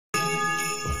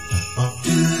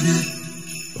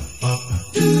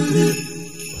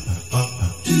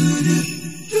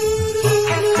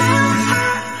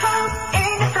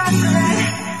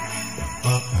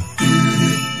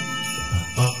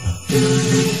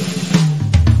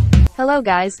Hello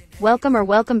guys,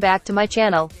 welcome back to my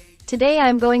channel. Today I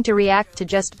am going to react to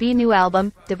Just new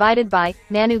album, Divided by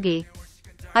Nanugi.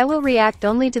 I will react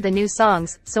only to the new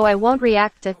songs, so I won't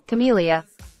react to Camellia.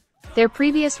 Their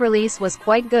previous release was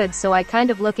quite good, so I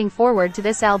kind of looking forward to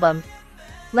this album.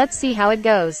 Let's see how it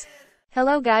goes.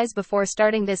 Hello guys, before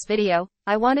starting this video,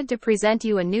 I wanted to present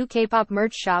you a new K-pop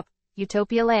merch shop,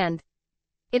 Utopia Land.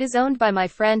 It is owned by my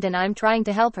friend and I'm trying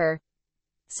to help her.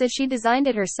 So she designed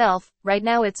it herself. Right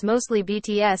now it's mostly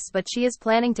BTS, but she is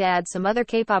planning to add some other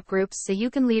K-pop groups, so you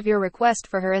can leave your request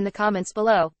for her in the comments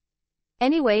below.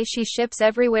 Anyway, she ships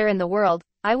everywhere in the world.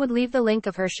 I would leave the link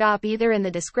of her shop either in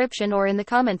the description or in the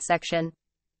comments section.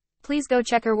 Please go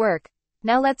check her work.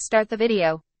 Now let's start the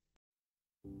video.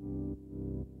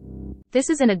 This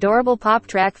is an adorable pop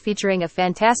track featuring a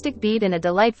fantastic beat and a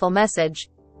delightful message.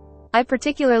 I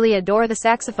particularly adore the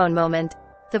saxophone moment.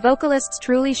 The vocalists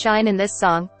truly shine in this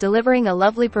song, delivering a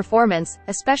lovely performance,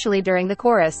 especially during the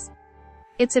chorus.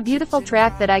 It's a beautiful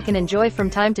track that I can enjoy from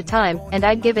time to time, and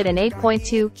I'd give it an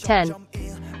 8.2/10.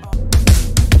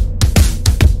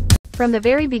 From the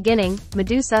very beginning,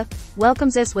 Medusa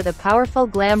welcomes us with a powerful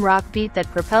glam rock beat that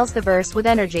propels the verse with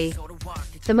energy.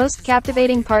 The most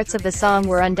captivating parts of the song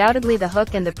were undoubtedly the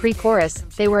hook and the pre-chorus.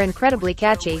 They were incredibly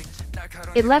catchy.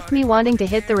 It left me wanting to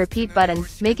hit the repeat button,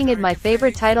 making it my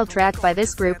favorite title track by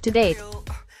this group to date.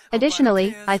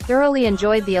 Additionally, I thoroughly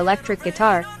enjoyed the electric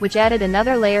guitar, which added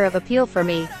another layer of appeal for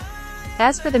me.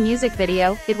 As for the music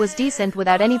video, it was decent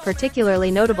without any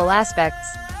particularly notable aspects.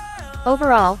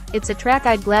 Overall, it's a track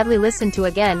I'd gladly listen to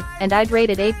again, and I'd rate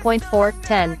it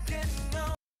 8.4/10.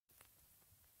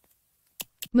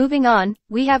 Moving on,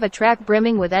 we have a track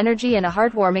brimming with energy and a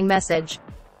heartwarming message.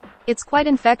 It's quite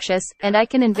infectious, and I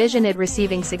can envision it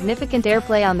receiving significant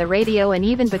airplay on the radio and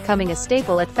even becoming a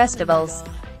staple at festivals.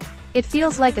 It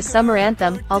feels like a summer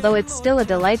anthem, although it's still a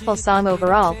delightful song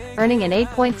overall, earning an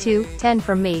 8.2/10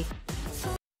 from me.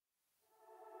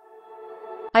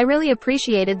 I really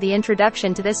appreciated the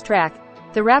introduction to this track.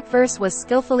 The rap verse was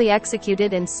skillfully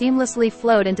executed and seamlessly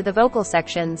flowed into the vocal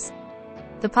sections.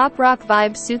 The pop-rock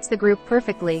vibe suits the group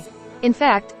perfectly. In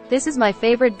fact, this is my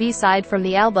favorite B-side from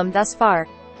the album thus far.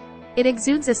 It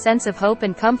exudes a sense of hope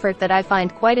and comfort that I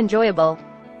find quite enjoyable.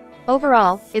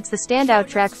 Overall, it's the standout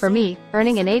track for me,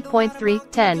 earning an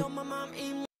 8.3/10.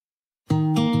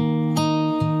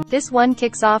 This one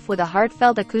kicks off with a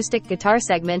heartfelt acoustic guitar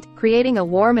segment, creating a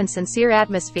warm and sincere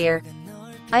atmosphere.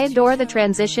 I adore the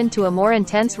transition to a more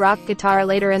intense rock guitar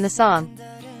later in the song.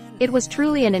 It was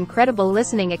truly an incredible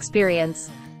listening experience.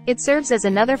 It serves as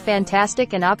another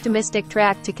fantastic and optimistic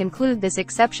track to conclude this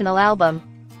exceptional album.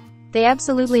 They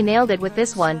absolutely nailed it with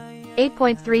this one.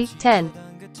 8.3/10.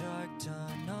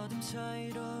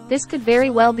 This could very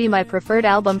well be my preferred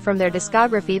album from their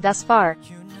discography thus far.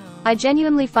 I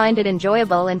genuinely find it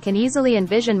enjoyable and can easily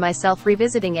envision myself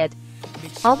revisiting it.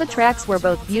 All the tracks were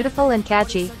both beautiful and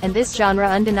catchy, and this genre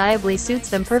undeniably suits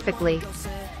them perfectly.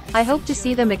 I hope to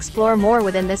see them explore more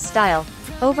within this style.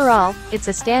 Overall, it's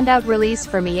a standout release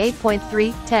for me.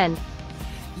 8.3/10.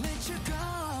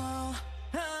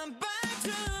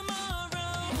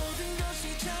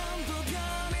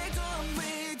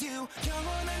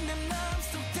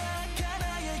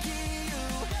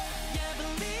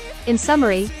 In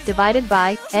summary, Divided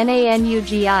by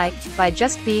Nanugi by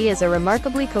Just is a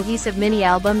remarkably cohesive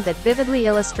mini-album that vividly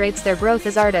illustrates their growth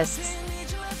as artists.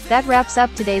 That wraps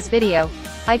up today's video.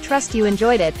 I trust you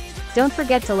enjoyed it. Don't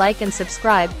forget to like and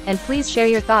subscribe, and please share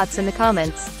your thoughts in the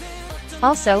comments.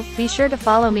 Also, be sure to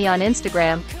follow me on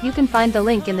Instagram. You can find the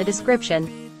link in the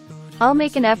description. I'll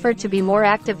make an effort to be more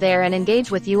active there and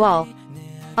engage with you all.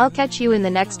 I'll catch you in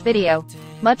the next video.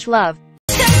 Much love.